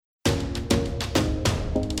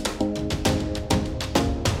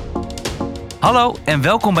Hallo en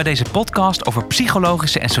welkom bij deze podcast over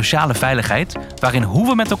psychologische en sociale veiligheid, waarin hoe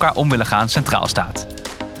we met elkaar om willen gaan centraal staat.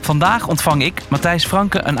 Vandaag ontvang ik, Matthijs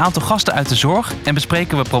Franke, een aantal gasten uit de zorg en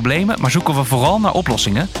bespreken we problemen, maar zoeken we vooral naar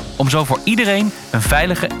oplossingen om zo voor iedereen een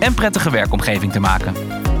veilige en prettige werkomgeving te maken.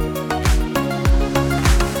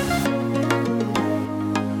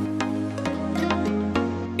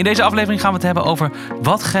 In deze aflevering gaan we het hebben over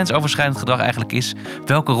wat grensoverschrijdend gedrag eigenlijk is,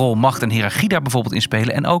 welke rol macht en hiërarchie daar bijvoorbeeld in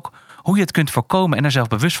spelen en ook hoe je het kunt voorkomen en er zelf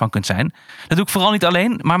bewust van kunt zijn. Dat doe ik vooral niet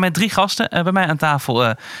alleen, maar met 3 gasten. Bij mij aan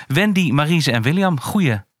tafel Wendy, Marise en William.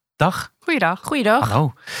 Goeiedag. Goeiedag.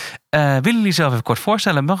 Hallo. Willen jullie zelf even kort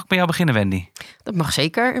voorstellen? Mag ik bij jou beginnen, Wendy? Dat mag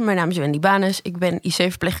zeker. Mijn naam is Wendy Banes. Ik ben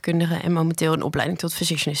IC-verpleegkundige en momenteel in opleiding tot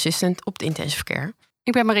physician assistant op de intensive care.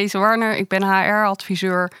 Ik ben Marise Warner, ik ben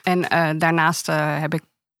HR-adviseur en daarnaast heb ik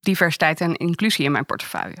diversiteit en inclusie in mijn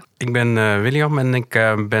portefeuille. Ik ben William en ik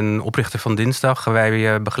ben oprichter van Dinsdag.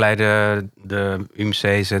 Wij begeleiden de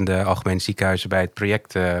UMC's en de algemene ziekenhuizen bij het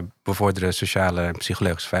project bevorderen sociale en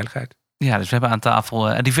psychologische veiligheid. Ja, dus we hebben aan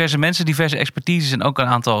tafel diverse mensen, diverse expertises en ook een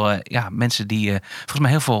aantal mensen die volgens mij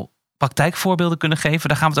heel veel praktijkvoorbeelden kunnen geven.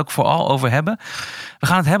 Daar gaan we het ook vooral over hebben. We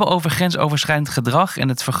gaan het hebben over grensoverschrijdend gedrag en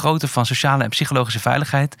het vergroten van sociale en psychologische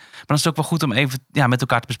veiligheid. Maar dan is het ook wel goed om even met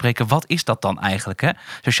elkaar te bespreken, wat is dat dan eigenlijk? Hè?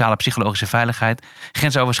 Sociale psychologische veiligheid,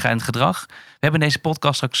 grensoverschrijdend gedrag. We hebben in deze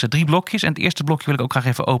podcast straks 3 blokjes. En het eerste blokje wil ik ook graag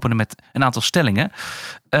even openen met een aantal stellingen.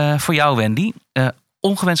 Voor jou, Wendy.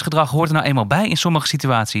 Ongewenst gedrag hoort er nou eenmaal bij in sommige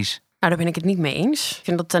situaties. Nou, daar ben ik het niet mee eens. Ik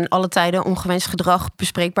vind dat ten alle tijde ongewenst gedrag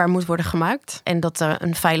bespreekbaar moet worden gemaakt. En dat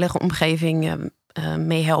een veilige omgeving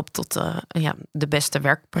meehelpt tot de beste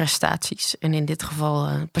werkprestaties. En in dit geval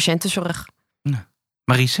patiëntenzorg.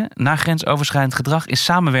 Marise, na grensoverschrijdend gedrag is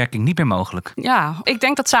samenwerking niet meer mogelijk. Ja, ik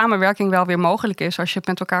denk dat samenwerking wel weer mogelijk is als je het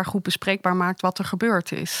met elkaar goed bespreekbaar maakt wat er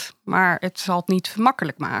gebeurd is. Maar het zal het niet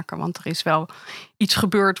makkelijk maken, want er is wel iets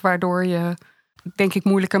gebeurd waardoor je, denk ik,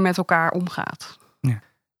 moeilijker met elkaar omgaat. Ja.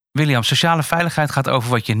 William, sociale veiligheid gaat over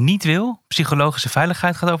wat je niet wil. Psychologische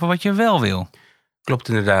veiligheid gaat over wat je wel wil. Klopt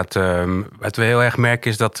inderdaad. Wat we heel erg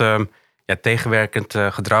merken is dat tegenwerkend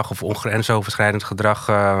gedrag of grensoverschrijdend gedrag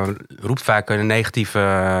roept vaak een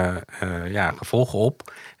negatieve gevolgen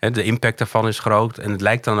op. De impact daarvan is groot. En het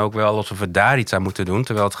lijkt dan ook wel alsof we daar iets aan moeten doen.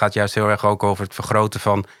 Terwijl het gaat juist heel erg ook over het vergroten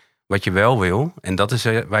van wat je wel wil. En dat is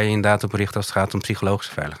waar je inderdaad op richt als het gaat om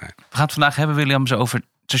psychologische veiligheid. We gaan het vandaag hebben, William, zo over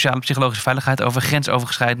sociale psychologische veiligheid, over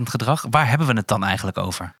grensoverschrijdend gedrag. Waar hebben we het dan eigenlijk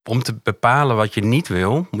over? Om te bepalen wat je niet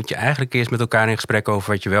wil, moet je eigenlijk eerst met elkaar in gesprek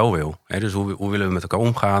over wat je wel wil. Dus hoe willen we met elkaar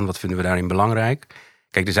omgaan? Wat vinden we daarin belangrijk?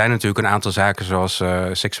 Kijk, er zijn natuurlijk een aantal zaken zoals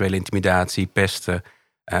seksuele intimidatie, pesten,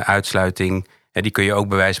 uitsluiting. Die kun je ook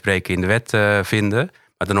bij wijze van spreken in de wet vinden.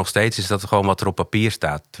 Maar dan nog steeds is dat gewoon wat er op papier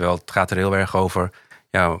staat. Terwijl het gaat er heel erg over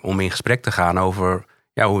om in gesprek te gaan over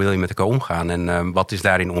hoe wil je met elkaar omgaan? En wat is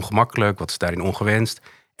daarin ongemakkelijk? Wat is daarin ongewenst?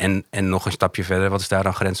 En nog een stapje verder, wat is daar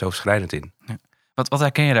dan grensoverschrijdend in? Ja. Wat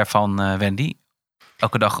herken je daarvan, Wendy?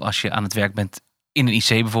 Elke dag als je aan het werk bent in een IC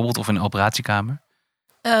bijvoorbeeld of in een operatiekamer?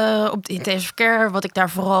 Op de intensive care, wat ik daar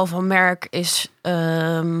vooral van merk, is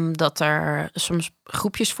dat er soms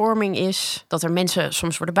groepjesvorming is. Dat er mensen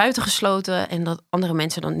soms worden buitengesloten en dat andere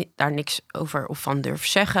mensen dan daar niks over of van durven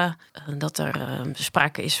zeggen. Dat er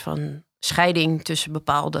sprake is van scheiding tussen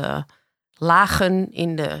bepaalde lagen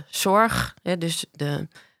in de zorg. Dus de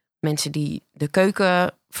mensen die de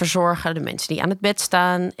keuken verzorgen, de mensen die aan het bed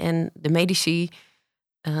staan en de medici.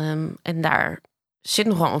 En daar zit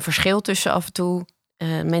nog wel een verschil tussen af en toe.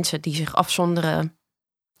 Mensen die zich afzonderen,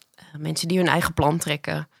 mensen die hun eigen plan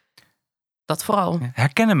trekken. Dat vooral.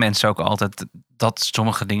 Herkennen mensen ook altijd dat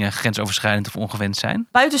sommige dingen grensoverschrijdend of ongewenst zijn?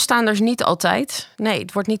 Buitenstaanders niet altijd. Nee,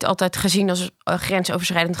 het wordt niet altijd gezien als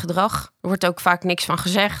grensoverschrijdend gedrag. Er wordt ook vaak niks van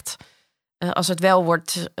gezegd. Als het wel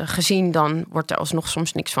wordt gezien, dan wordt er alsnog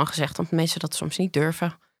soms niks van gezegd, omdat mensen dat soms niet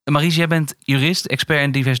durven. Marise, jij bent jurist, expert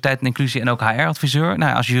in diversiteit en inclusie en ook HR-adviseur.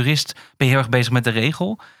 Nou, als jurist ben je heel erg bezig met de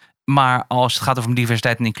regel. Maar als het gaat over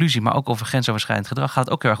diversiteit en inclusie, maar ook over grensoverschrijdend gedrag, gaat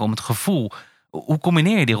het ook heel erg om het gevoel. Hoe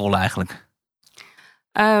combineer je die rollen eigenlijk?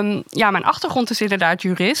 Mijn achtergrond is inderdaad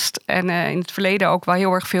jurist. En in het verleden ook wel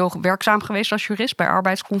heel erg veel werkzaam geweest als jurist bij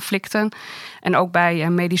arbeidsconflicten en ook bij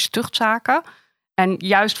medische tuchtzaken. En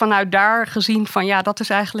juist vanuit daar gezien van dat is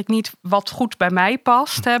eigenlijk niet wat goed bij mij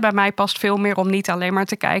past. Hè. Bij mij past veel meer om niet alleen maar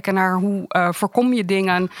te kijken naar hoe voorkom je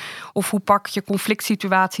dingen of hoe pak je conflict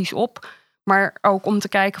situaties op. Maar ook om te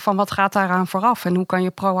kijken van wat gaat daaraan vooraf en hoe kan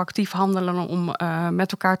je proactief handelen om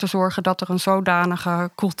met elkaar te zorgen dat er een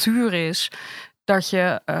zodanige cultuur is dat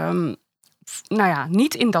je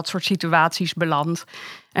niet in dat soort situaties belandt.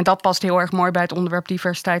 En dat past heel erg mooi bij het onderwerp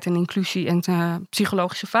diversiteit en inclusie en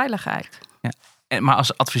psychologische veiligheid. Ja. Maar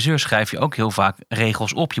als adviseur schrijf je ook heel vaak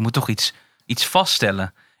regels op. Je moet toch iets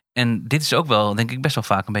vaststellen. En dit is ook wel, denk ik, best wel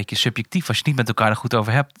vaak een beetje subjectief. Als je het niet met elkaar er goed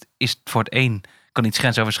over hebt, is het voor het een kan iets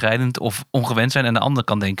grensoverschrijdend of ongewenst zijn. En de ander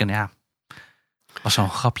kan denken, ja, was zo'n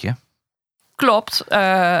grapje. Klopt.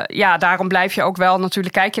 Daarom blijf je ook wel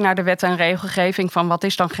natuurlijk, kijk je naar de wet en regelgeving van wat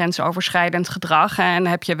is dan grensoverschrijdend gedrag. En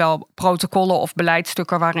heb je wel protocollen of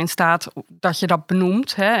beleidstukken waarin staat dat je dat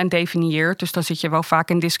benoemt en definieert. Dus dan zit je wel vaak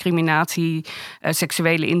in discriminatie,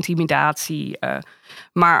 seksuele intimidatie.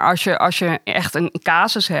 Maar als je echt een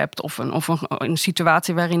casus hebt of een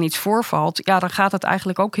situatie waarin iets voorvalt, dan gaat het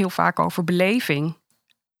eigenlijk ook heel vaak over beleving.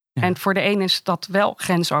 Ja. En voor de een is dat wel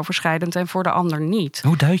grensoverschrijdend en voor de ander niet.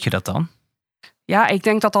 Hoe duid je dat dan? Ja, ik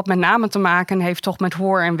denk dat dat met name te maken heeft toch met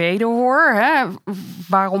hoor en wederhoor. Hè?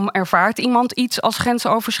 Waarom ervaart iemand iets als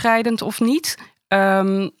grensoverschrijdend of niet?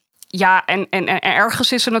 En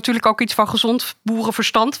ergens is er natuurlijk ook iets van gezond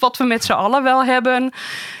boerenverstand, wat we met z'n allen wel hebben.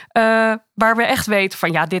 Waar we echt weten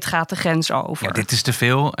van, dit gaat de grens over. Ja, dit is te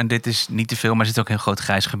veel en dit is niet te veel, maar er zit ook een heel groot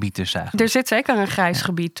grijs gebied tussen eigenlijk. Er zit zeker een grijs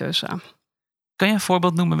gebied tussen. Kan je een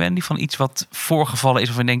voorbeeld noemen, Wendy, van iets wat voorgevallen is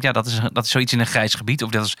of je denkt, dat is zoiets in een grijs gebied of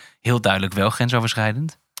dat is heel duidelijk wel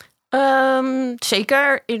grensoverschrijdend?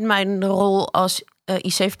 Zeker in mijn rol als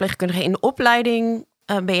IC-verpleegkundige in de opleiding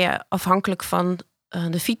ben je afhankelijk van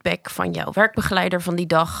de feedback van jouw werkbegeleider van die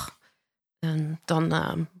dag. Dan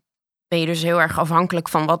ben je dus heel erg afhankelijk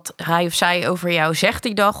van wat hij of zij over jou zegt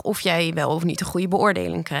die dag, of jij wel of niet een goede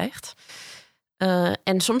beoordeling krijgt.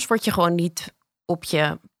 En soms word je gewoon niet op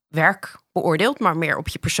je werk beoordeeld, maar meer op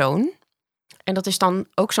je persoon. En dat is dan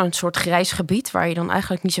ook zo'n soort grijs gebied waar je dan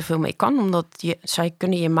eigenlijk niet zoveel mee kan, omdat zij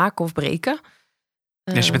kunnen je maken of breken.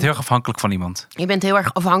 Dus je bent heel erg afhankelijk van iemand. Je bent heel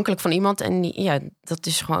erg afhankelijk van iemand en dat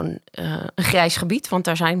is gewoon een grijs gebied, want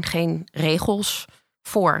daar zijn geen regels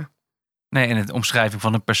voor. Nee, en de omschrijving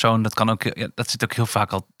van een persoon, dat zit ook heel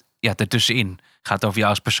vaak al ertussenin. Gaat het over jou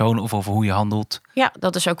als persoon of over hoe je handelt? Ja,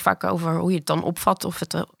 dat is ook vaak over hoe je het dan opvat, of je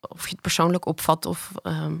het persoonlijk opvat, of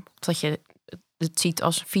dat je het ziet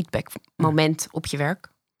als een feedbackmoment op je werk.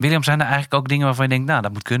 William, zijn er eigenlijk ook dingen waarvan je denkt,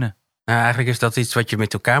 dat moet kunnen? Nou, eigenlijk is dat iets wat je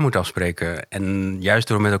met elkaar moet afspreken. En juist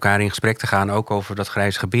door met elkaar in gesprek te gaan, ook over dat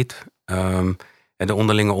grijze gebied. En de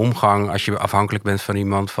onderlinge omgang, als je afhankelijk bent van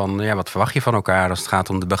iemand, van wat verwacht je van elkaar als het gaat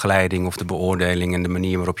om de begeleiding of de beoordeling en de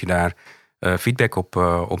manier waarop je daar feedback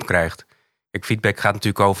op krijgt. Kijk, feedback gaat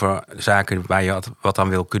natuurlijk over zaken waar je wat aan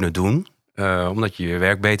wil kunnen doen. Omdat je je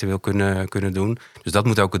werk beter wil kunnen doen. Dus dat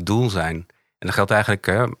moet ook het doel zijn. En dat geldt eigenlijk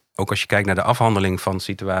ook als je kijkt naar de afhandeling van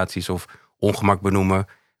situaties of ongemak benoemen,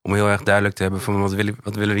 om heel erg duidelijk te hebben van wat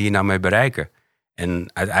willen we hier nou mee bereiken. En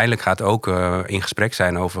uiteindelijk gaat ook in gesprek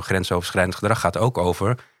zijn over grensoverschrijdend gedrag, gaat ook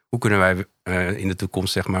over hoe kunnen wij in de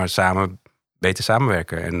toekomst beter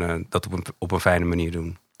samenwerken en dat op een fijne manier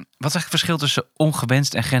doen. Wat is eigenlijk het verschil tussen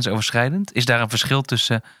ongewenst en grensoverschrijdend? Is daar een verschil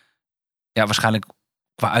tussen, waarschijnlijk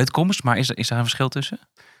qua uitkomst, maar is daar een verschil tussen?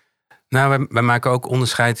 Nou, wij maken ook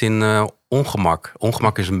onderscheid in ongemak.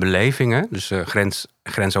 Ongemak is een beleving, hè? Dus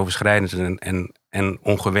grensoverschrijdend en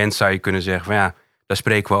ongewenst zou je kunnen zeggen van daar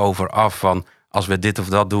spreken we over af van als we dit of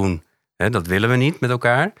dat doen, dat willen we niet met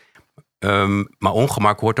elkaar. Maar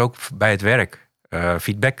ongemak hoort ook bij het werk.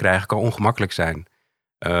 Feedback krijgen kan ongemakkelijk zijn.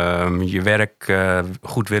 Je werk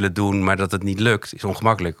goed willen doen, maar dat het niet lukt, is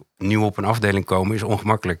ongemakkelijk. Nieuw op een afdeling komen is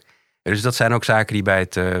ongemakkelijk. Dus dat zijn ook zaken die bij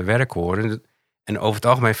het werk horen. En over het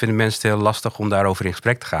algemeen vinden mensen het heel lastig om daarover in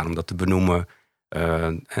gesprek te gaan. Om dat te benoemen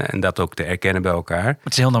en dat ook te erkennen bij elkaar. Het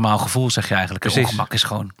is een heel normaal gevoel, zeg je eigenlijk. Precies. Ongemak is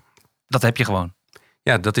gewoon, dat heb je gewoon.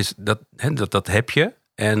 Ja, dat heb je.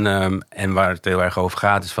 En waar het heel erg over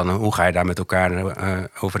gaat is van hoe ga je daar met elkaar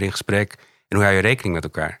over in gesprek. En hoe hou je rekening met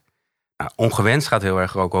elkaar. Nou, ongewenst gaat heel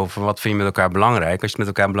erg ook over wat vind je met elkaar belangrijk. Als je het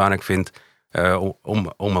met elkaar belangrijk vindt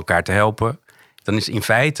om elkaar te helpen, dan is in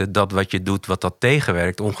feite dat wat je doet, wat dat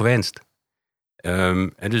tegenwerkt, ongewenst.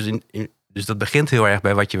 Dus dat begint heel erg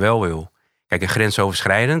bij wat je wel wil. Kijk, een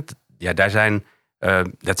grensoverschrijdend,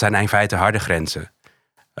 dat zijn in feite harde grenzen.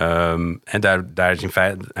 En daar is in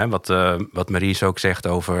feite wat Maries ook zegt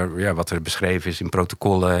over wat er beschreven is in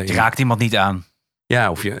protocollen. Je raakt iemand niet aan.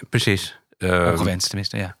 Ja, precies. Ongewenst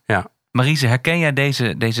tenminste, ja. Marise, herken jij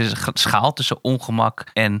deze schaal tussen ongemak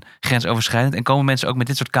en grensoverschrijdend? En komen mensen ook met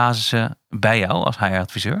dit soort casussen bij jou als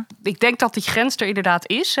HR-adviseur? Ik denk dat die grens er inderdaad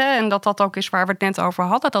is. En dat ook is waar we het net over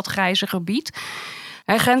hadden, dat grijze gebied.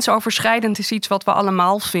 Grensoverschrijdend is iets wat we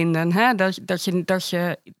allemaal vinden. Hè? Dat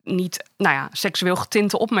je niet seksueel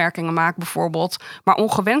getinte opmerkingen maakt bijvoorbeeld. Maar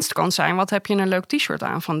ongewenst kan zijn, wat heb je een leuk t-shirt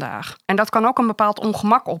aan vandaag? En dat kan ook een bepaald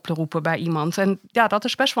ongemak oproepen bij iemand. En ja, dat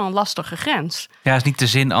is best wel een lastige grens. Ja, het is niet de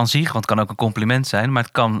zin aan zich, want het kan ook een compliment zijn. Maar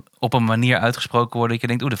het kan op een manier uitgesproken worden dat je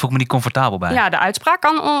denkt, daar voel ik me niet comfortabel bij. Ja, de uitspraak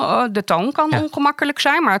de toon kan ongemakkelijk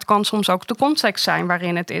zijn. Maar het kan soms ook de context zijn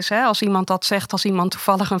waarin het is. Hè? Als iemand dat zegt, als iemand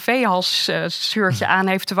toevallig een veehalsshirtje aan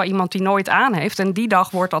heeft, terwijl iemand die nooit aan heeft. En die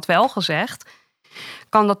dag wordt dat wel gezegd.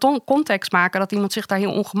 Kan dat context maken dat iemand zich daar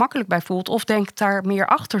heel ongemakkelijk bij voelt. Of denkt daar meer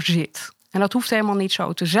achter zit. En dat hoeft helemaal niet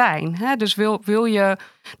zo te zijn. Hè? Dus wil je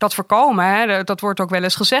dat voorkomen? Hè? Dat wordt ook wel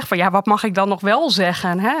eens gezegd van wat mag ik dan nog wel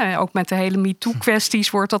zeggen? Hè? Ook met de hele MeToo-kwesties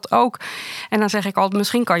wordt dat ook. En dan zeg ik altijd,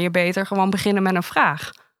 misschien kan je beter gewoon beginnen met een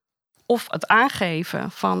vraag. Of het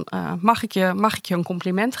aangeven van mag ik je een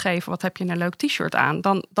compliment geven? Wat heb je een leuk t-shirt aan?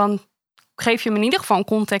 Dan geef je me in ieder geval een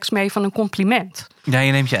context mee van een compliment. Ja,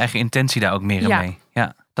 je neemt je eigen intentie daar ook meer in mee.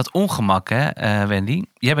 Ja. Dat ongemak, Wendy.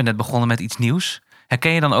 Jij bent net begonnen met iets nieuws.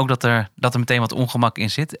 Herken je dan ook dat er meteen wat ongemak in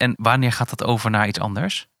zit? En wanneer gaat dat over naar iets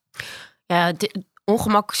anders? Ja,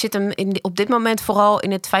 ongemak zit hem op dit moment vooral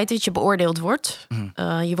in het feit dat je beoordeeld wordt.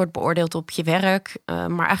 Je wordt beoordeeld op je werk,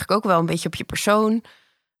 maar eigenlijk ook wel een beetje op je persoon.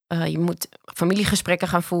 Je moet familiegesprekken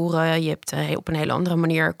gaan voeren. Je hebt op een hele andere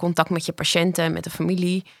manier contact met je patiënten, met de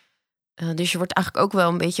familie. Dus je wordt eigenlijk ook wel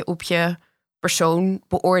een beetje op je persoon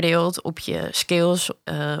beoordeeld, op je skills.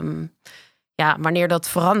 Wanneer dat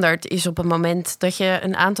verandert is op het moment dat je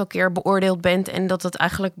een aantal keer beoordeeld bent en dat het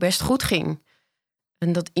eigenlijk best goed ging.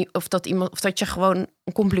 En dat je gewoon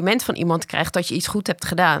een compliment van iemand krijgt dat je iets goed hebt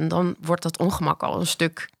gedaan, dan wordt dat ongemak al een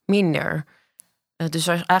stuk minder. Dus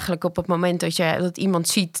eigenlijk op het moment dat iemand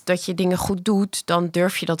ziet dat je dingen goed doet, dan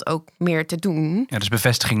durf je dat ook meer te doen. Ja, dus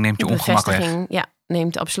bevestiging neemt je ongemak weg. Ja,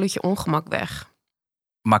 neemt absoluut je ongemak weg.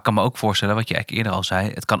 Maar ik kan me ook voorstellen, wat je eigenlijk eerder al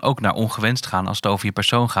zei, het kan ook naar ongewenst gaan als het over je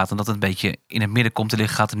persoon gaat. En dat het een beetje in het midden komt te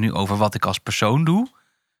liggen. Gaat het nu over wat ik als persoon doe?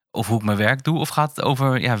 Of hoe ik mijn werk doe? Of gaat het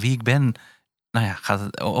over wie ik ben? Gaat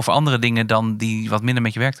het over andere dingen dan die wat minder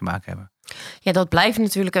met je werk te maken hebben? Ja, dat blijft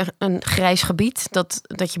natuurlijk een grijs gebied.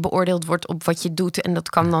 Dat je beoordeeld wordt op wat je doet. En dat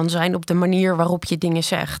kan dan zijn op de manier waarop je dingen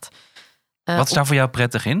zegt. Wat is daar voor jou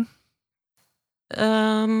prettig in?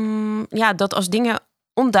 Dat als dingen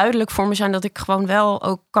onduidelijk voor me zijn, dat ik gewoon wel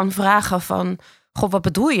ook kan vragen van, goh, wat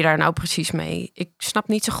bedoel je daar nou precies mee? Ik snap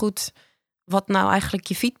niet zo goed wat nou eigenlijk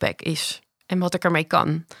je feedback is en wat ik ermee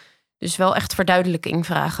kan. Dus wel echt verduidelijking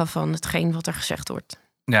vragen van hetgeen wat er gezegd wordt.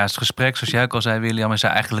 Ja, het gesprek, zoals jij ook al zei, William, is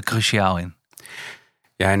daar eigenlijk cruciaal in.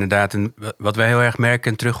 Ja, inderdaad. En wat wij heel erg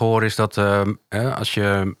merken en terug horen is dat als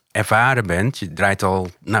je ervaren bent, je draait al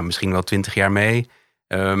misschien wel 20 jaar mee.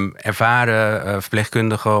 Ervaren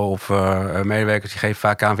verpleegkundigen of medewerkers die geven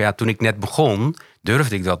vaak aan van toen ik net begon,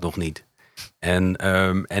 durfde ik dat nog niet.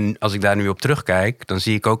 En als ik daar nu op terugkijk, dan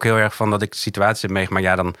zie ik ook heel erg van dat ik de situatie heb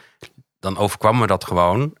meegemaakt. Dan overkwam me dat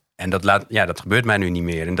gewoon. En dat gebeurt mij nu niet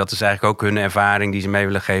meer. En dat is eigenlijk ook hun ervaring die ze mee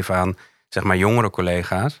willen geven aan zeg maar jongere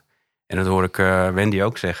collega's. En dat hoor ik Wendy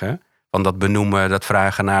ook zeggen. Van dat benoemen, dat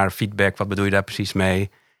vragen naar feedback. Wat bedoel je daar precies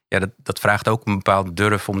mee? Ja, dat vraagt ook een bepaalde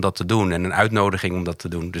durf om dat te doen. En een uitnodiging om dat te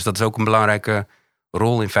doen. Dus dat is ook een belangrijke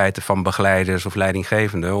rol in feite van begeleiders of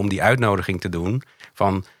leidinggevenden. Om die uitnodiging te doen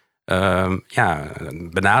van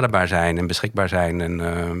benaderbaar zijn en beschikbaar zijn.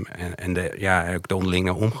 En ook de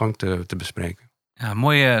onderlinge omgang te bespreken. Ja,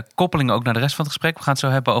 mooie koppeling ook naar de rest van het gesprek. We gaan het zo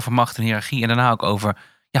hebben over macht en hiërarchie. En daarna ook over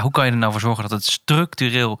hoe kan je er nou voor zorgen dat het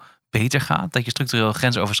structureel beter gaat. Dat je structureel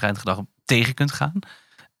grensoverschrijdend gedrag tegen kunt gaan.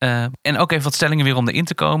 En ook even wat stellingen weer om erin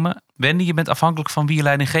te komen. Wendy, je bent afhankelijk van wie je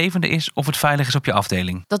leidinggevende is of het veilig is op je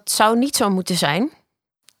afdeling. Dat zou niet zo moeten zijn.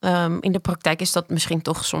 In de praktijk is dat misschien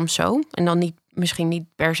toch soms zo. En dan misschien niet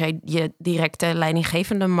per se je directe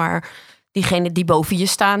leidinggevende, maar diegenen die boven je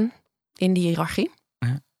staan in die hiërarchie.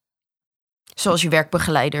 Ja. Zoals je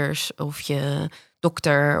werkbegeleiders of je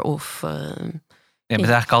dokter of... Je bent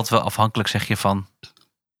eigenlijk altijd wel afhankelijk, zeg je, van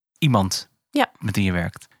iemand met wie je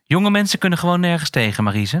werkt. Jonge mensen kunnen gewoon nergens tegen,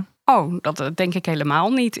 Marise. Oh, dat denk ik helemaal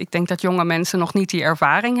niet. Ik denk dat jonge mensen nog niet die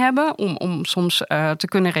ervaring hebben om soms te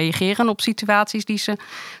kunnen reageren op situaties die ze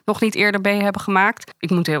nog niet eerder mee hebben gemaakt. Ik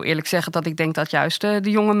moet heel eerlijk zeggen dat ik denk dat juist de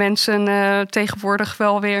jonge mensen tegenwoordig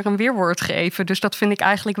wel weer een weerwoord geven. Dus dat vind ik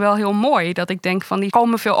eigenlijk wel heel mooi. Dat ik denk van die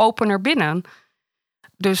komen veel opener binnen.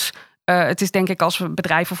 Dus het is denk ik als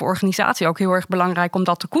bedrijf of organisatie ook heel erg belangrijk om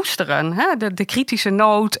dat te koesteren. Hè? De kritische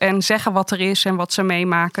noot en zeggen wat er is en wat ze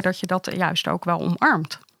meemaken, dat je dat juist ook wel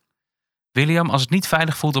omarmt. William, als het niet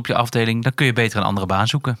veilig voelt op je afdeling, dan kun je beter een andere baan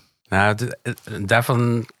zoeken. Nou,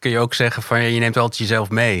 daarvan kun je ook zeggen van je neemt altijd jezelf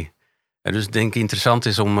mee. Dus ik denk interessant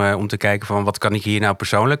is om te kijken van wat kan ik hier nou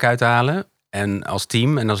persoonlijk uithalen. En als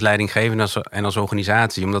team en als leidinggevende en als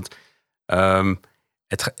organisatie. Omdat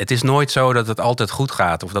het is nooit zo dat het altijd goed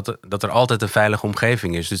gaat. Of dat er altijd een veilige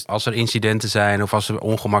omgeving is. Dus als er incidenten zijn of als er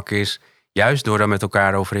ongemak is. Juist door dan met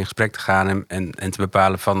elkaar over in gesprek te gaan. En te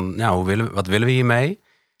bepalen van wat willen we hiermee.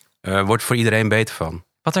 Wordt voor iedereen beter van.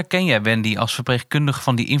 Wat herken jij, Wendy, als verpleegkundige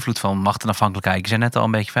van die invloed van macht en afhankelijkheid? Je zei net al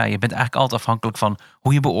een beetje van, je bent eigenlijk altijd afhankelijk van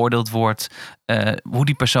hoe je beoordeeld wordt, hoe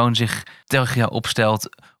die persoon zich tegen jou opstelt.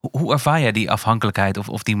 Hoe ervaar jij die afhankelijkheid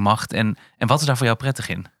of die macht en wat is daar voor jou prettig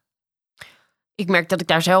in? Ik merk dat ik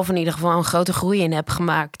daar zelf in ieder geval een grote groei in heb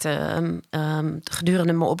gemaakt.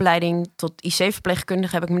 Gedurende mijn opleiding tot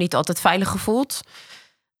IC-verpleegkundige heb ik me niet altijd veilig gevoeld.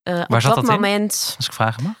 Waar zat dat moment, in, als ik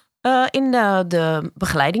vragen mag? In de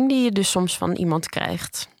begeleiding die je dus soms van iemand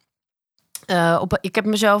krijgt. Ik heb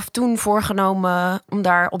mezelf toen voorgenomen om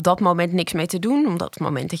daar op dat moment niks mee te doen. Omdat op het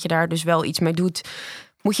moment dat je daar dus wel iets mee doet,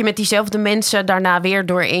 moet je met diezelfde mensen daarna weer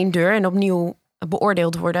door één deur en opnieuw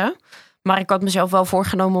beoordeeld worden. Maar ik had mezelf wel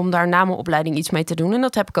voorgenomen om daar na mijn opleiding iets mee te doen. En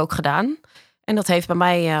dat heb ik ook gedaan. En dat heeft bij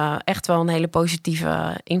mij echt wel een hele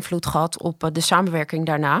positieve invloed gehad op de samenwerking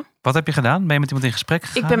daarna. Wat heb je gedaan? Ben je met iemand in gesprek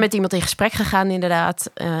gegaan? Ik ben met iemand in gesprek gegaan,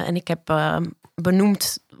 inderdaad. En ik heb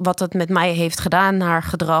benoemd wat het met mij heeft gedaan, haar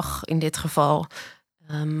gedrag in dit geval.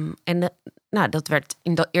 Dat werd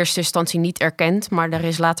in de eerste instantie niet erkend, maar er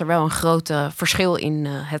is later wel een groot verschil in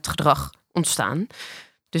het gedrag ontstaan.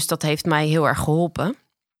 Dus dat heeft mij heel erg geholpen.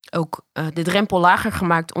 Ook de drempel lager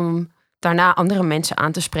gemaakt om daarna andere mensen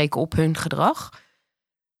aan te spreken op hun gedrag.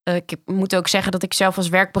 Ik moet ook zeggen dat ik zelf als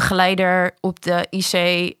werkbegeleider op de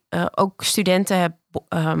IC ook studenten heb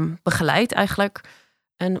begeleid eigenlijk.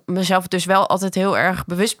 En mezelf dus wel altijd heel erg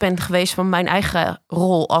bewust ben geweest van mijn eigen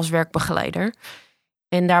rol als werkbegeleider.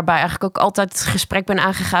 En daarbij eigenlijk ook altijd het gesprek ben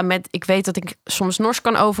aangegaan met, ik weet dat ik soms nors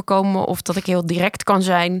kan overkomen of dat ik heel direct kan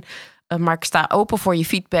zijn. Maar ik sta open voor je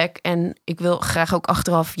feedback en ik wil graag ook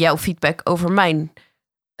achteraf jouw feedback over mijn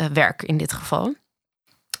werk in dit geval.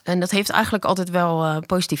 En dat heeft eigenlijk altijd wel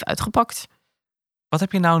positief uitgepakt. Wat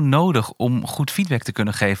heb je nou nodig om goed feedback te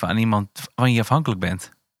kunnen geven aan iemand van je afhankelijk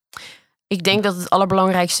bent? Ik denk dat het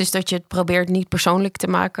allerbelangrijkste is dat je het probeert niet persoonlijk te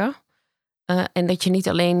maken. En dat je niet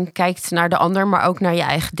alleen kijkt naar de ander, maar ook naar je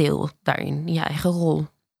eigen deel daarin, je eigen rol.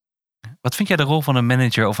 Wat vind jij de rol van een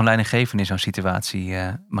manager of een leidinggevende in zo'n situatie,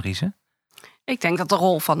 Marise? Ik denk dat de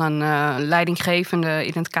rol van een leidinggevende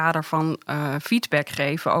in het kader van feedback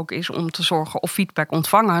geven ook is om te zorgen, of feedback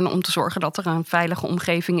ontvangen, om te zorgen dat er een veilige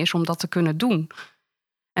omgeving is om dat te kunnen doen.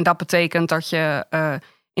 En dat betekent dat je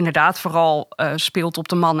inderdaad vooral speelt op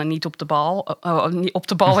de man en niet op de bal. Op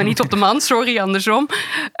de bal en niet op de man, sorry, andersom.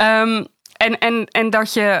 En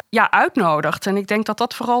dat je uitnodigt. En ik denk dat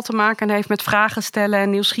dat vooral te maken heeft met vragen stellen,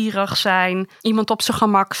 nieuwsgierig zijn, iemand op zijn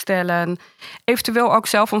gemak stellen. Eventueel ook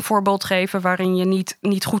zelf een voorbeeld geven waarin je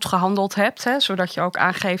niet goed gehandeld hebt. Hè, zodat je ook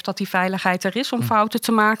aangeeft dat die veiligheid er is om fouten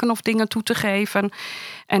te maken of dingen toe te geven.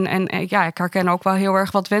 En ik herken ook wel heel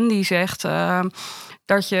erg wat Wendy zegt.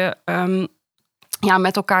 Dat je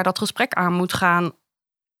met elkaar dat gesprek aan moet gaan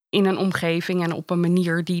in een omgeving en op een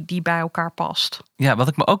manier die bij elkaar past. Ja, wat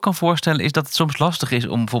ik me ook kan voorstellen is dat het soms lastig is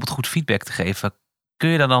om bijvoorbeeld goed feedback te geven. Kun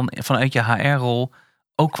je daar dan vanuit je HR-rol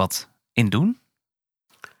ook wat in doen?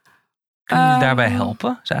 Kun je daarbij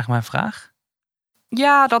helpen? Is eigenlijk mijn vraag.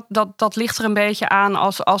 Ja, dat ligt er een beetje aan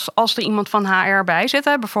als er iemand van HR bij zit.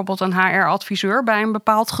 Hè, bijvoorbeeld een HR-adviseur bij een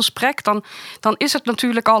bepaald gesprek. Dan is het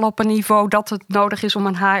natuurlijk al op een niveau dat het nodig is om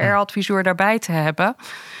een HR-adviseur daarbij te hebben.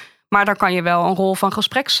 Maar dan kan je wel een rol van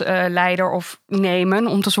gespreksleider nemen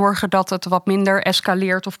om te zorgen dat het wat minder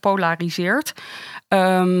escaleert of polariseert.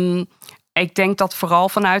 Ik denk dat vooral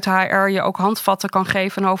vanuit HR je ook handvatten kan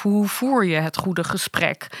geven over hoe voer je het goede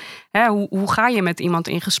gesprek. Hoe ga je met iemand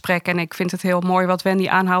in gesprek? En ik vind het heel mooi wat Wendy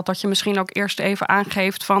aanhaalt, dat je misschien ook eerst even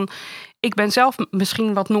aangeeft van, ik ben zelf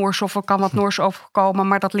misschien wat noors of er kan wat noors overkomen,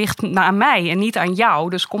 maar dat ligt aan mij en niet aan jou.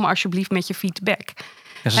 Dus kom alsjeblieft met je feedback.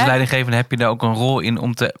 Dus als leidinggevende heb je daar ook een rol in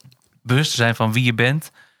om te bewust te zijn van wie je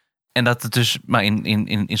bent. En dat het dus, maar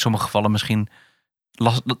in sommige gevallen misschien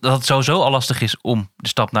dat het sowieso al lastig is om de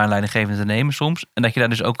stap naar een leidinggevende te nemen soms. En dat je daar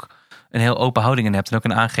dus ook een heel open houding in hebt. En ook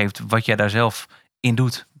een aangeeft wat jij daar zelf in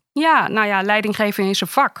doet. Ja, leidinggeven is een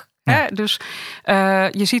vak. Ja. Hè? Dus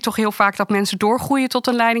je ziet toch heel vaak dat mensen doorgroeien tot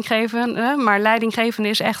een leidinggevende. Maar leidinggeven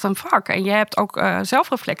is echt een vak. En je hebt ook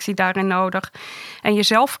zelfreflectie daarin nodig. En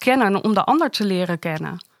jezelf kennen om de ander te leren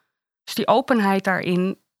kennen. Dus die openheid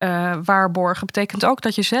daarin waarborgen betekent ook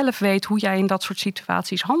dat je zelf weet hoe jij in dat soort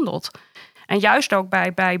situaties handelt. En juist ook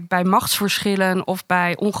bij machtsverschillen of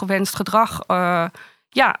bij ongewenst gedrag.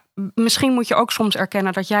 Misschien moet je ook soms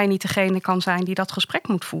erkennen dat jij niet degene kan zijn die dat gesprek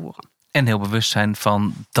moet voeren. En heel bewust zijn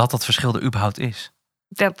van dat verschil er überhaupt is.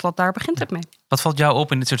 Daar begint het mee. Wat valt jou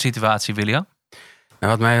op in dit soort situaties, William?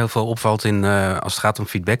 Nou, wat mij heel veel opvalt als het gaat om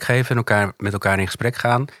feedback geven en met elkaar in gesprek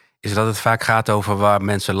gaan, is dat het vaak gaat over waar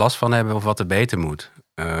mensen last van hebben of wat er beter moet.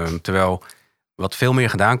 Terwijl wat veel meer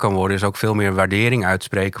gedaan kan worden, is ook veel meer waardering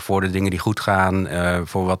uitspreken voor de dingen die goed gaan,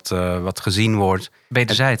 voor wat gezien wordt.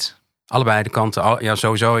 Wederzijds. Allebei de kanten,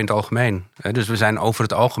 sowieso in het algemeen. Dus we zijn over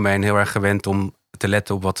het algemeen heel erg gewend om te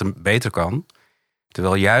letten op wat er beter kan.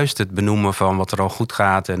 Terwijl juist het benoemen van wat er al goed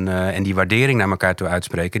gaat en die waardering naar elkaar toe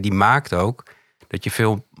uitspreken, die maakt ook dat je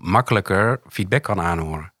veel makkelijker feedback kan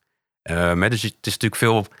aanhoren. Dus het is natuurlijk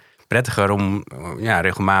veel prettiger om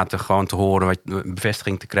regelmatig gewoon te horen,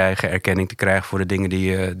 bevestiging te krijgen, erkenning te krijgen voor de dingen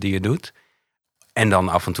die je doet. En dan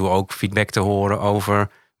af en toe ook feedback te horen over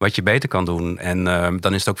wat je beter kan doen. En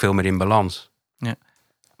dan is het ook veel meer in balans. Ja.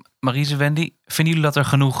 Marise, Wendy, vinden jullie dat er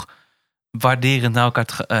genoeg waarderend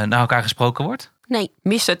naar elkaar gesproken wordt? Nee,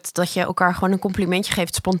 mis het dat je elkaar gewoon een complimentje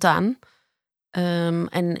geeft spontaan.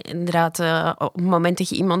 En inderdaad, op het moment dat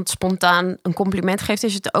je iemand spontaan een compliment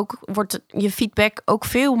geeft, wordt je feedback ook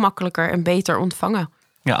veel makkelijker en beter ontvangen.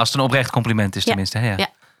 Ja, als het een oprecht compliment is tenminste. Hè? Ja,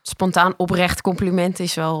 spontaan oprecht compliment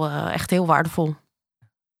is wel echt heel waardevol.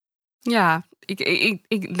 Ja,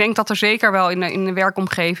 ik denk dat er zeker wel in de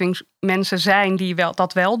werkomgeving mensen zijn die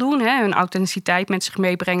dat wel doen. Hè? Hun authenticiteit met zich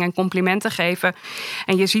meebrengen en complimenten geven.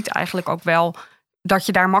 En je ziet eigenlijk ook wel dat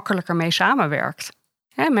je daar makkelijker mee samenwerkt.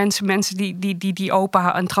 Hè? Mensen die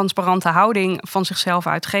open en transparante houding van zichzelf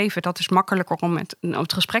uitgeven. Dat is makkelijker om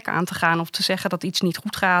het gesprek aan te gaan. Of te zeggen dat iets niet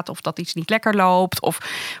goed gaat. Of dat iets niet lekker loopt. Of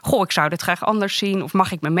ik zou dit graag anders zien. Of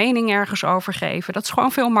mag ik mijn mening ergens over geven. Dat is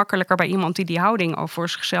gewoon veel makkelijker bij iemand die houding over voor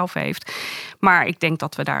zichzelf heeft. Maar ik denk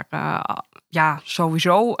dat we daar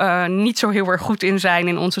sowieso niet zo heel erg goed in zijn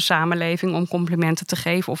in onze samenleving om complimenten te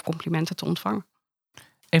geven of complimenten te ontvangen.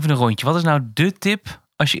 Even een rondje. Wat is nou de tip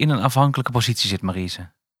als je in een afhankelijke positie zit, Marise?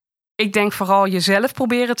 Ik denk vooral jezelf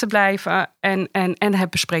proberen te blijven en het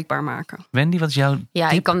bespreekbaar maken. Wendy, wat is jouw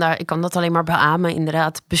tip? Ik kan dat alleen maar beamen,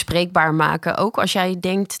 inderdaad. Bespreekbaar maken. Ook als jij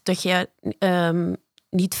denkt dat je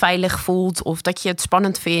niet veilig voelt of dat je het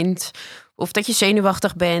spannend vindt of dat je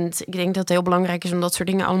zenuwachtig bent. Ik denk dat het heel belangrijk is om dat soort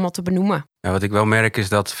dingen allemaal te benoemen. Ja, wat ik wel merk is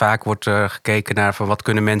dat vaak wordt gekeken naar van wat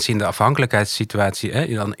kunnen mensen in de afhankelijkheidssituatie,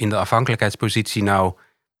 in de afhankelijkheidspositie nou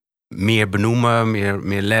meer benoemen,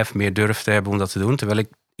 meer lef, meer durf te hebben om dat te doen. Terwijl ik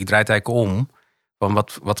draai het eigenlijk om. Van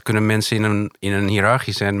wat kunnen mensen in een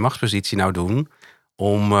hiërarchische en machtspositie nou doen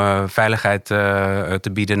om veiligheid te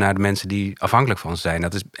bieden naar de mensen die afhankelijk van ze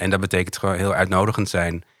zijn. Dat betekent gewoon heel uitnodigend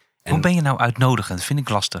zijn. Hoe ben je nou uitnodigend? Dat vind ik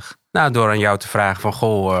lastig. Nou, door aan jou te vragen van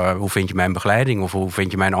hoe vind je mijn begeleiding? Of hoe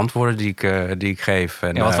vind je mijn antwoorden die ik geef?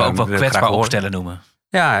 En, wat we ook wel kwetsbaar opstellen noemen.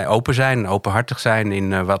 Ja, open zijn, openhartig zijn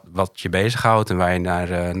in wat je bezighoudt en waar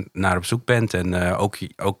je naar op zoek bent. En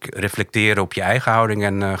ook reflecteren op je eigen houding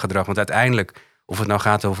en gedrag. Want uiteindelijk, of het nou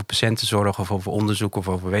gaat over patiëntenzorg of over onderzoek of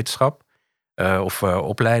over wetenschap of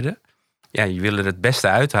opleiden. Ja, je wil er het beste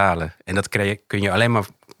uithalen. En dat kun je alleen maar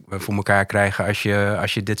voor elkaar krijgen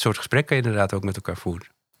als je dit soort gesprekken inderdaad ook met elkaar voert.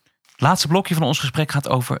 Het laatste blokje van ons gesprek gaat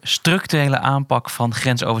over structurele aanpak van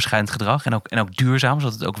grensoverschrijdend gedrag. En ook duurzaam,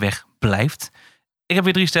 zodat het ook weg blijft. Ik heb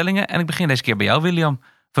weer 3 stellingen en ik begin deze keer bij jou, William.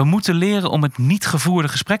 We moeten leren om het niet gevoerde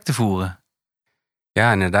gesprek te voeren.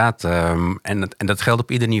 Ja, inderdaad. En dat geldt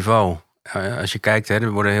op ieder niveau. Als je kijkt,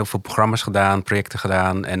 er worden heel veel programma's gedaan, projecten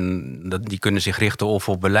gedaan. En die kunnen zich richten of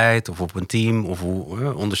op beleid of op een team of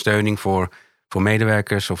ondersteuning voor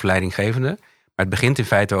medewerkers of leidinggevenden. Maar het begint in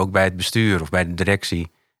feite ook bij het bestuur of bij de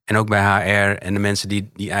directie. En ook bij HR en de mensen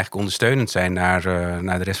die eigenlijk ondersteunend zijn naar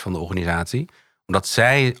de rest van de organisatie. Omdat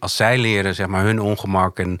als zij leren zeg maar, hun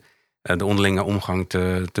ongemak en de onderlinge omgang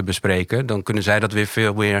te bespreken, dan kunnen zij dat weer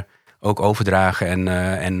veel meer ook overdragen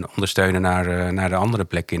en ondersteunen naar de andere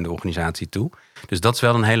plekken in de organisatie toe. Dus dat is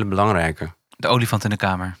wel een hele belangrijke. De olifant in de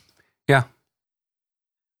kamer. Ja.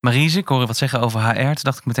 Marise, ik hoor wat zeggen over HR. Toen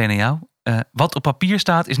dacht ik meteen aan jou. Wat op papier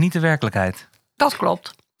staat is niet de werkelijkheid. Dat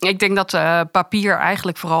klopt. Ik denk dat papier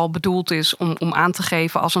eigenlijk vooral bedoeld is om aan te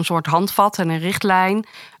geven als een soort handvat en een richtlijn.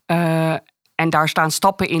 En daar staan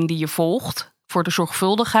stappen in die je volgt voor de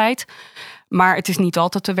zorgvuldigheid. Maar het is niet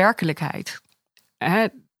altijd de werkelijkheid.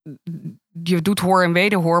 Je doet hoor en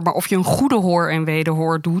wederhoor, maar of je een goede hoor en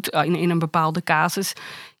wederhoor doet in een bepaalde casus,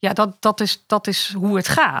 ja, dat is hoe het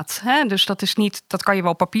gaat. Dus dat kan je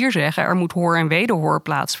wel op papier zeggen. Er moet hoor en wederhoor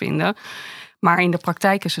plaatsvinden. Maar in de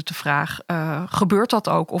praktijk is het de vraag, gebeurt dat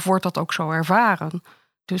ook of wordt dat ook zo ervaren?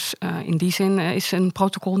 Dus in die zin is een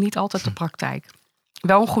protocol niet altijd de praktijk.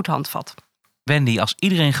 Wel een goed handvat. Wendy, als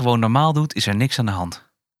iedereen gewoon normaal doet, is er niks aan de hand.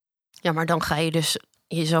 Ja, maar dan ga je dus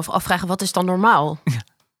jezelf afvragen, wat is dan normaal? Ja.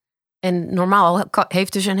 En normaal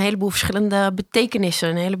heeft dus een heleboel verschillende betekenissen,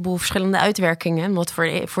 een heleboel verschillende uitwerkingen. Wat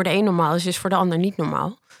voor de een normaal is voor de ander niet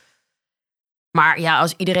normaal. Maar ja,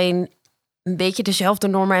 als iedereen een beetje dezelfde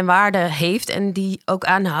normen en waarden heeft en die ook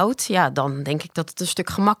aanhoudt, ja, dan denk ik dat het een stuk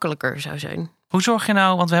gemakkelijker zou zijn. Hoe zorg je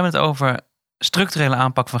nou, want we hebben het over structurele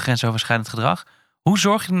aanpak van grensoverschrijdend gedrag. Hoe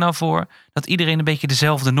zorg je er nou voor dat iedereen een beetje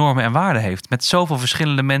dezelfde normen en waarden heeft? Met zoveel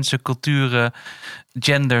verschillende mensen, culturen,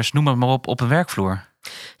 genders, noem het maar op een werkvloer. Ja,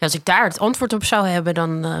 als ik daar het antwoord op zou hebben,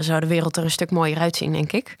 dan zou de wereld er een stuk mooier uitzien,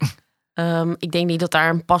 denk ik. Ik denk niet dat daar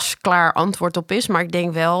een pasklaar antwoord op is, maar ik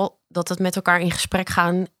denk wel dat het met elkaar in gesprek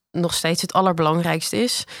gaan nog steeds het allerbelangrijkste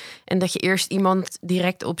is. En dat je eerst iemand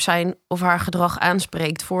direct op zijn of haar gedrag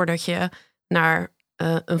aanspreekt voordat je naar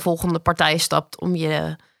een volgende partij stapt om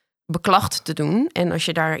je beklacht te doen. En als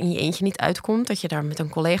je daar in je eentje niet uitkomt, dat je daar met een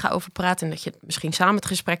collega over praat en dat je misschien samen het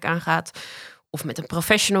gesprek aangaat of met een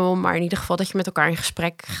professional, maar in ieder geval dat je met elkaar in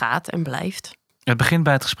gesprek gaat en blijft. Het begint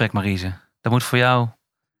bij het gesprek, Marise. Dat moet voor jou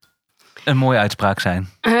een mooie uitspraak zijn.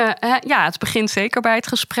 Ja, het begint zeker bij het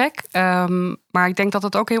gesprek. Maar ik denk dat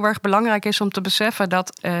het ook heel erg belangrijk is om te beseffen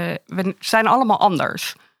dat we zijn allemaal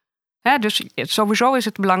anders. Dus sowieso is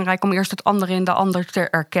het belangrijk om eerst het andere in de ander te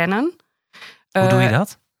erkennen. Hoe doe je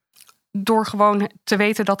dat? Door gewoon te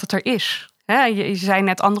weten dat het er is. Je zei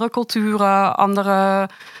net andere culturen,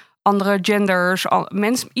 andere genders.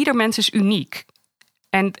 Ieder mens is uniek.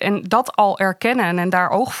 En dat al erkennen en daar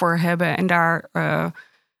oog voor hebben en daar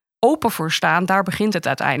open voor staan, daar begint het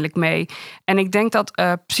uiteindelijk mee. En ik denk dat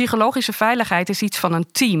psychologische veiligheid is iets van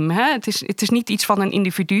een team. Het is niet iets van een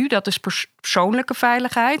individu, dat is persoonlijke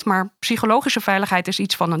veiligheid, maar psychologische veiligheid is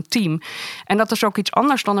iets van een team. En dat is ook iets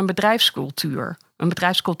anders dan een bedrijfscultuur. Een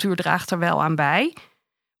bedrijfscultuur draagt er wel aan bij,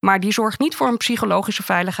 maar die zorgt niet voor een psychologische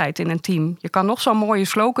veiligheid in een team. Je kan nog zo'n mooie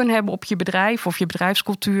slogan hebben op je bedrijf of je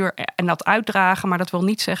bedrijfscultuur en dat uitdragen, maar dat wil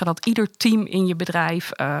niet zeggen dat ieder team in je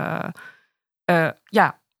bedrijf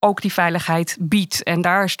ook die veiligheid biedt. En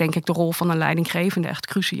daar is denk ik de rol van een leidinggevende echt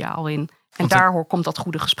cruciaal in. En daar komt dat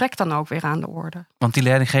goede gesprek dan ook weer aan de orde. Want die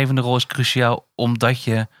leidinggevende rol is cruciaal omdat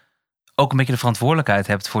je ook een beetje de verantwoordelijkheid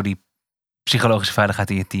hebt voor die psychologische veiligheid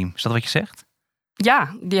in je team. Is dat wat je zegt?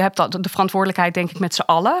 Ja, je hebt de verantwoordelijkheid denk ik met z'n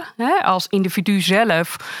allen. Als individu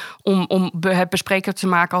zelf om het bespreekbaar te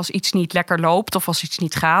maken als iets niet lekker loopt of als iets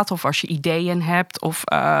niet gaat of als je ideeën hebt.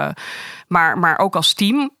 Maar ook als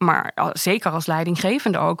team, maar zeker als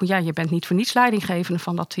leidinggevende ook. Ja, je bent niet voor niets leidinggevende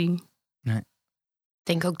van dat team. Nee. Ik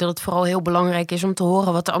denk ook dat het vooral heel belangrijk is om te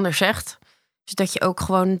horen wat de ander zegt. Dus dat je ook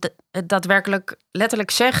gewoon daadwerkelijk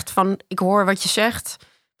letterlijk zegt van ik hoor wat je zegt.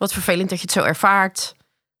 Wat vervelend dat je het zo ervaart.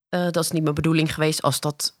 Dat is niet mijn bedoeling geweest als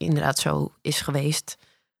dat inderdaad zo is geweest.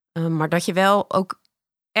 Maar dat je wel ook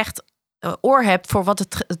echt oor hebt voor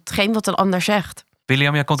hetgeen wat een ander zegt.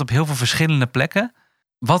 William, jij komt op heel veel verschillende plekken.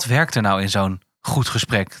 Wat werkt er nou in zo'n goed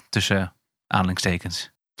gesprek tussen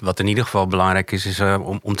aanhalingstekens? Wat in ieder geval belangrijk is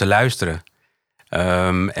om te luisteren.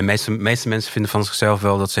 En meeste mensen vinden van zichzelf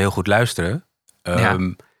wel dat ze heel goed luisteren. Maar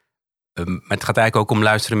het gaat eigenlijk ook om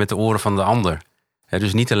luisteren met de oren van de ander.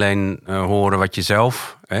 Dus niet alleen horen wat je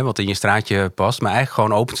zelf, wat in je straatje past, maar eigenlijk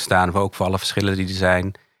gewoon open te staan ook voor alle verschillen die er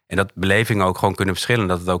zijn. En dat belevingen ook gewoon kunnen verschillen,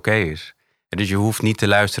 dat het oké is. Dus je hoeft niet te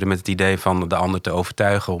luisteren met het idee van de ander te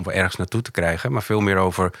overtuigen om ergens naartoe te krijgen, maar veel meer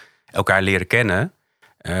over elkaar leren kennen.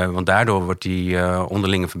 Want daardoor wordt die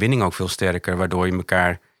onderlinge verbinding ook veel sterker, waardoor je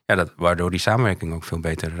elkaar, waardoor die samenwerking ook veel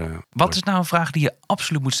beter wordt. Wat is nou een vraag die je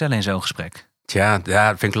absoluut moet stellen in zo'n gesprek? Tja,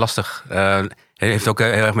 dat vind ik lastig. Het heeft ook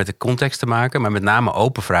heel erg met de context te maken, maar met name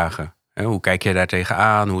open vragen. Hoe kijk je daar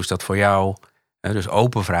tegenaan? Hoe is dat voor jou? Dus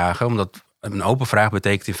open vragen, omdat een open vraag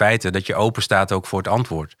betekent in feite dat je open staat ook voor het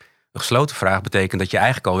antwoord. Een gesloten vraag betekent dat je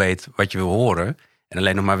eigenlijk al weet wat je wil horen en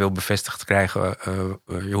alleen nog maar wil bevestigd krijgen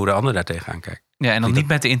hoe de ander daar tegenaan kijkt. Ja, en dan niet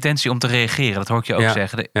met de intentie om te reageren, dat hoor ik je ook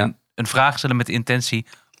zeggen. Een vraag stellen met de intentie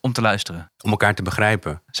om te luisteren. Om elkaar te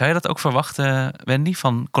begrijpen. Zou je dat ook verwachten, Wendy,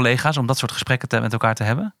 van collega's om dat soort gesprekken met elkaar te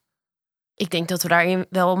hebben? Ik denk dat we daarin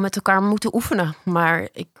wel met elkaar moeten oefenen. Maar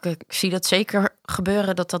ik zie dat zeker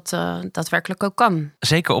gebeuren dat daadwerkelijk ook kan.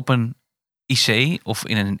 Zeker op een IC of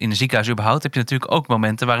in een ziekenhuis überhaupt heb je natuurlijk ook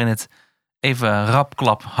momenten waarin het even rap,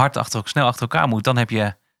 klap, snel achter elkaar moet. Dan heb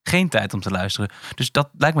je geen tijd om te luisteren. Dus dat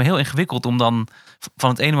lijkt me heel ingewikkeld om dan van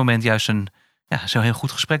het ene moment juist zo'n heel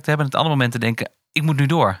goed gesprek te hebben. En het andere moment te denken, ik moet nu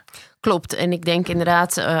door. Klopt. En ik denk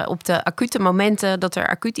inderdaad op de acute momenten dat er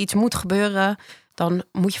acuut iets moet gebeuren, dan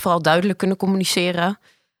moet je vooral duidelijk kunnen communiceren.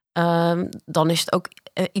 Dan is het ook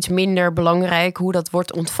iets minder belangrijk hoe dat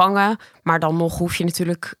wordt ontvangen. Maar dan nog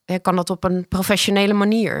kan dat op een professionele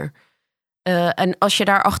manier. En als je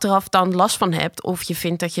daar achteraf dan last van hebt, of je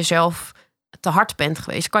vindt dat je zelf te hard bent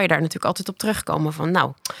geweest, kan je daar natuurlijk altijd op terugkomen van,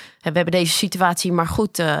 nou, we hebben deze situatie maar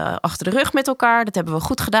goed achter de rug met elkaar. Dat hebben we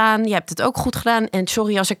goed gedaan. Je hebt het ook goed gedaan. En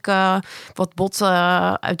sorry als ik wat bot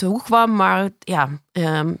uit de hoek kwam, maar ja,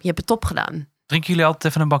 je hebt het top gedaan. Drinken jullie altijd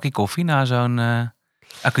even een bakje koffie na zo'n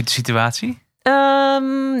acute situatie?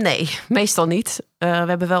 Nee, meestal niet. We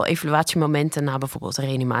hebben wel evaluatiemomenten na bijvoorbeeld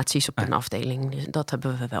reanimaties op een afdeling. Dus dat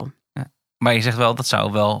hebben we wel. Ja. Maar je zegt wel, dat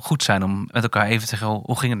zou wel goed zijn om met elkaar even te zeggen,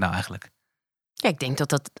 hoe ging het nou eigenlijk? Ja, ik denk dat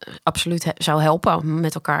dat absoluut zou helpen om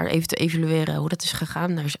met elkaar even te evalueren hoe dat is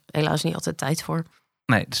gegaan. Daar is helaas niet altijd tijd voor.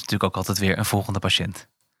 Nee, dat is natuurlijk ook altijd weer een volgende patiënt.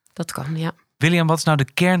 Dat kan, ja. William, wat is nou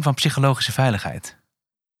de kern van psychologische veiligheid?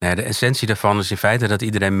 Nee, de essentie daarvan is in feite dat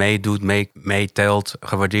iedereen meedoet, meetelt,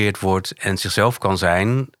 gewaardeerd wordt en zichzelf kan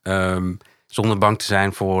zijn. Zonder bang te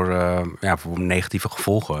zijn voor negatieve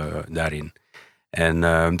gevolgen daarin. En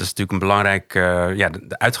dat is natuurlijk een belangrijk...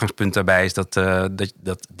 de uitgangspunt daarbij is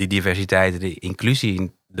dat die diversiteit, de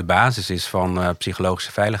inclusie de basis is van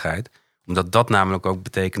psychologische veiligheid. Omdat dat namelijk ook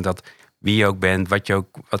betekent dat wie je ook bent,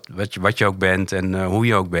 wat je ook bent en hoe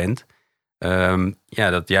je ook bent...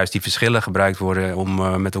 dat juist die verschillen gebruikt worden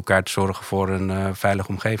om met elkaar te zorgen voor een veilige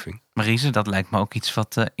omgeving. Marise, dat lijkt me ook iets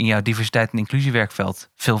wat in jouw diversiteit- en inclusiewerkveld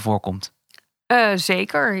veel voorkomt.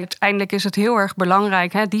 Zeker. Uiteindelijk is het heel erg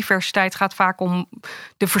belangrijk. Hè? Diversiteit gaat vaak om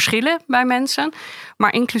de verschillen bij mensen.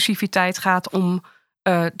 Maar inclusiviteit gaat om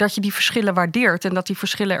dat je die verschillen waardeert en dat die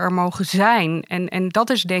verschillen er mogen zijn. En dat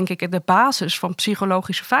is denk ik de basis van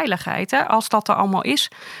psychologische veiligheid. Hè? Als dat er allemaal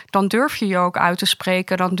is, dan durf je je ook uit te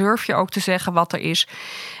spreken. Dan durf je ook te zeggen wat er is.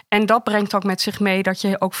 En dat brengt ook met zich mee dat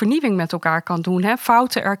je ook vernieuwing met elkaar kan doen. Hè?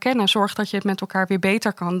 Fouten erkennen, zorg dat je het met elkaar weer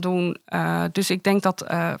beter kan doen. Dus ik denk dat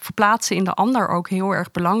verplaatsen in de ander ook heel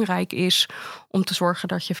erg belangrijk is om te zorgen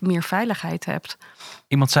dat je meer veiligheid hebt.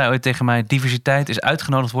 Iemand zei ooit tegen mij, diversiteit is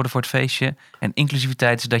uitgenodigd worden voor het feestje en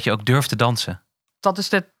inclusiviteit is dat je ook durft te dansen. Dat is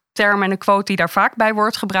de term en de quote die daar vaak bij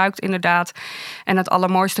wordt gebruikt, inderdaad. En het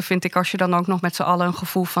allermooiste vind ik als je dan ook nog met z'n allen een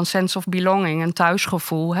gevoel van sense of belonging, een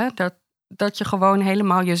thuisgevoel, hè? Dat je gewoon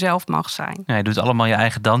helemaal jezelf mag zijn. Ja, je doet allemaal je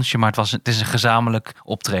eigen dansje, maar het is een gezamenlijk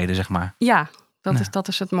optreden, zeg maar. Ja, dat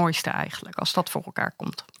is het mooiste eigenlijk, als dat voor elkaar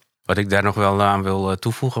komt. Wat ik daar nog wel aan wil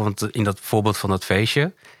toevoegen, want in dat voorbeeld van dat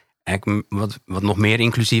feestje, eigenlijk wat nog meer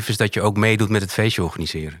inclusief is, dat je ook meedoet met het feestje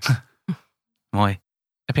organiseren. Mooi.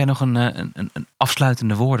 Heb jij nog een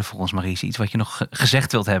afsluitende woorden voor ons, Marise? Iets wat je nog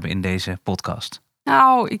gezegd wilt hebben in deze podcast?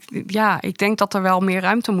 Nou, ik denk dat er wel meer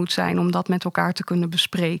ruimte moet zijn om dat met elkaar te kunnen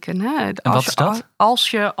bespreken. Hè? En wat is dat?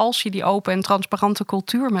 Als je die open en transparante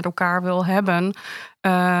cultuur met elkaar wil hebben,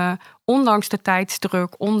 ondanks de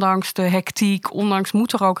tijdsdruk, ondanks de hectiek,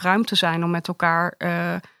 moet er ook ruimte zijn om met elkaar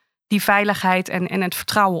die veiligheid en het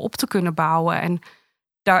vertrouwen op te kunnen bouwen. En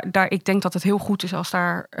ik denk dat het heel goed is als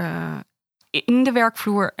daar in de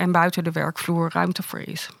werkvloer en buiten de werkvloer ruimte voor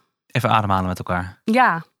is. Even ademhalen met elkaar.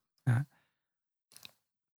 Ja.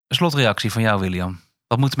 Een slotreactie van jou, William.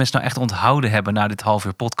 Wat moeten mensen nou echt onthouden hebben na dit half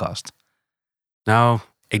uur podcast? Nou,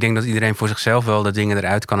 ik denk dat iedereen voor zichzelf wel de dingen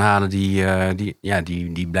eruit kan halen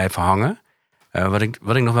die blijven hangen.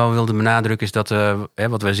 Wat ik nog wel wilde benadrukken is dat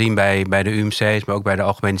wat we zien bij de UMC's, maar ook bij de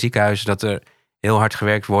algemene ziekenhuizen, dat er heel hard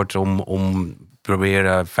gewerkt wordt om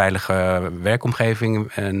proberen veilige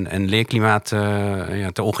werkomgeving en leerklimaat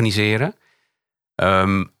te organiseren.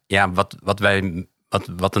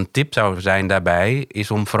 Wat een tip zou zijn daarbij,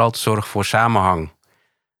 is om vooral te zorgen voor samenhang.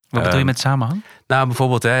 Wat bedoel je met samenhang? Nou,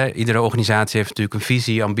 bijvoorbeeld, iedere organisatie heeft natuurlijk een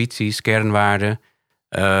visie, ambities, kernwaarden.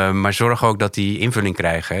 Maar zorg ook dat die invulling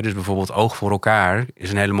krijgen. Hè. Dus bijvoorbeeld oog voor elkaar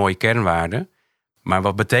is een hele mooie kernwaarde. Maar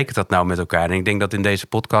wat betekent dat nou met elkaar? En ik denk dat in deze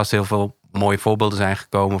podcast heel veel mooie voorbeelden zijn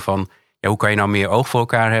gekomen van hoe kan je nou meer oog voor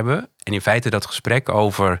elkaar hebben? En in feite dat gesprek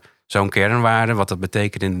over zo'n kernwaarde, wat dat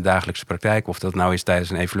betekent in de dagelijkse praktijk, of dat nou is tijdens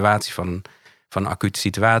een evaluatie van een acute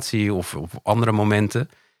situatie of andere momenten.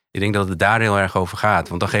 Ik denk dat het daar heel erg over gaat.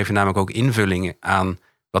 Want dan geef je namelijk ook invulling aan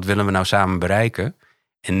wat willen we nou samen bereiken.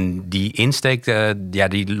 En die insteek,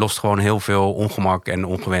 die lost gewoon heel veel ongemak en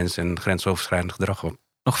ongewenst en grensoverschrijdend gedrag op.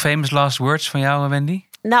 Nog famous last words van jou, Wendy?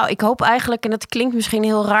 Nou, ik hoop eigenlijk, en dat klinkt misschien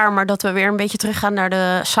heel raar, maar dat we weer een beetje teruggaan naar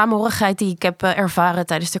de samenhorigheid die ik heb ervaren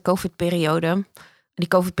tijdens de COVID-periode. Die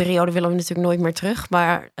COVID-periode willen we natuurlijk nooit meer terug.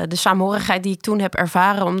 Maar de samenhorigheid die ik toen heb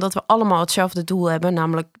ervaren, omdat we allemaal hetzelfde doel hebben,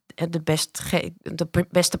 namelijk de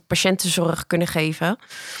beste patiëntenzorg kunnen geven.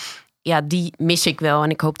 Ja, die mis ik wel. En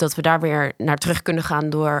ik hoop dat we daar weer naar terug kunnen gaan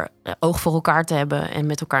door oog voor elkaar te hebben en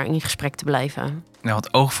met elkaar in gesprek te blijven. Nou,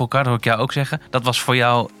 want oog voor elkaar, dat hoor ik jou ook zeggen. Dat was voor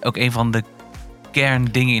jou ook een van de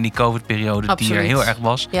kerndingen in die COVID-periode die er heel erg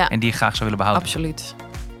was. Ja. En die je graag zou willen behouden. Absoluut.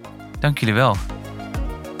 Dank jullie wel.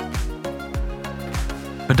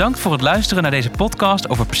 Bedankt voor het luisteren naar deze podcast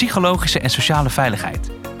over psychologische en sociale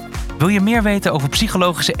veiligheid. Wil je meer weten over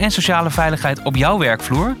psychologische en sociale veiligheid op jouw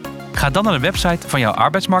werkvloer? Ga dan naar de website van jouw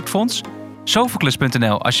arbeidsmarktfonds,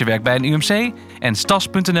 Sophocles.nl als je werkt bij een UMC en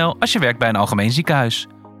stas.nl als je werkt bij een algemeen ziekenhuis.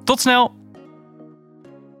 Tot snel!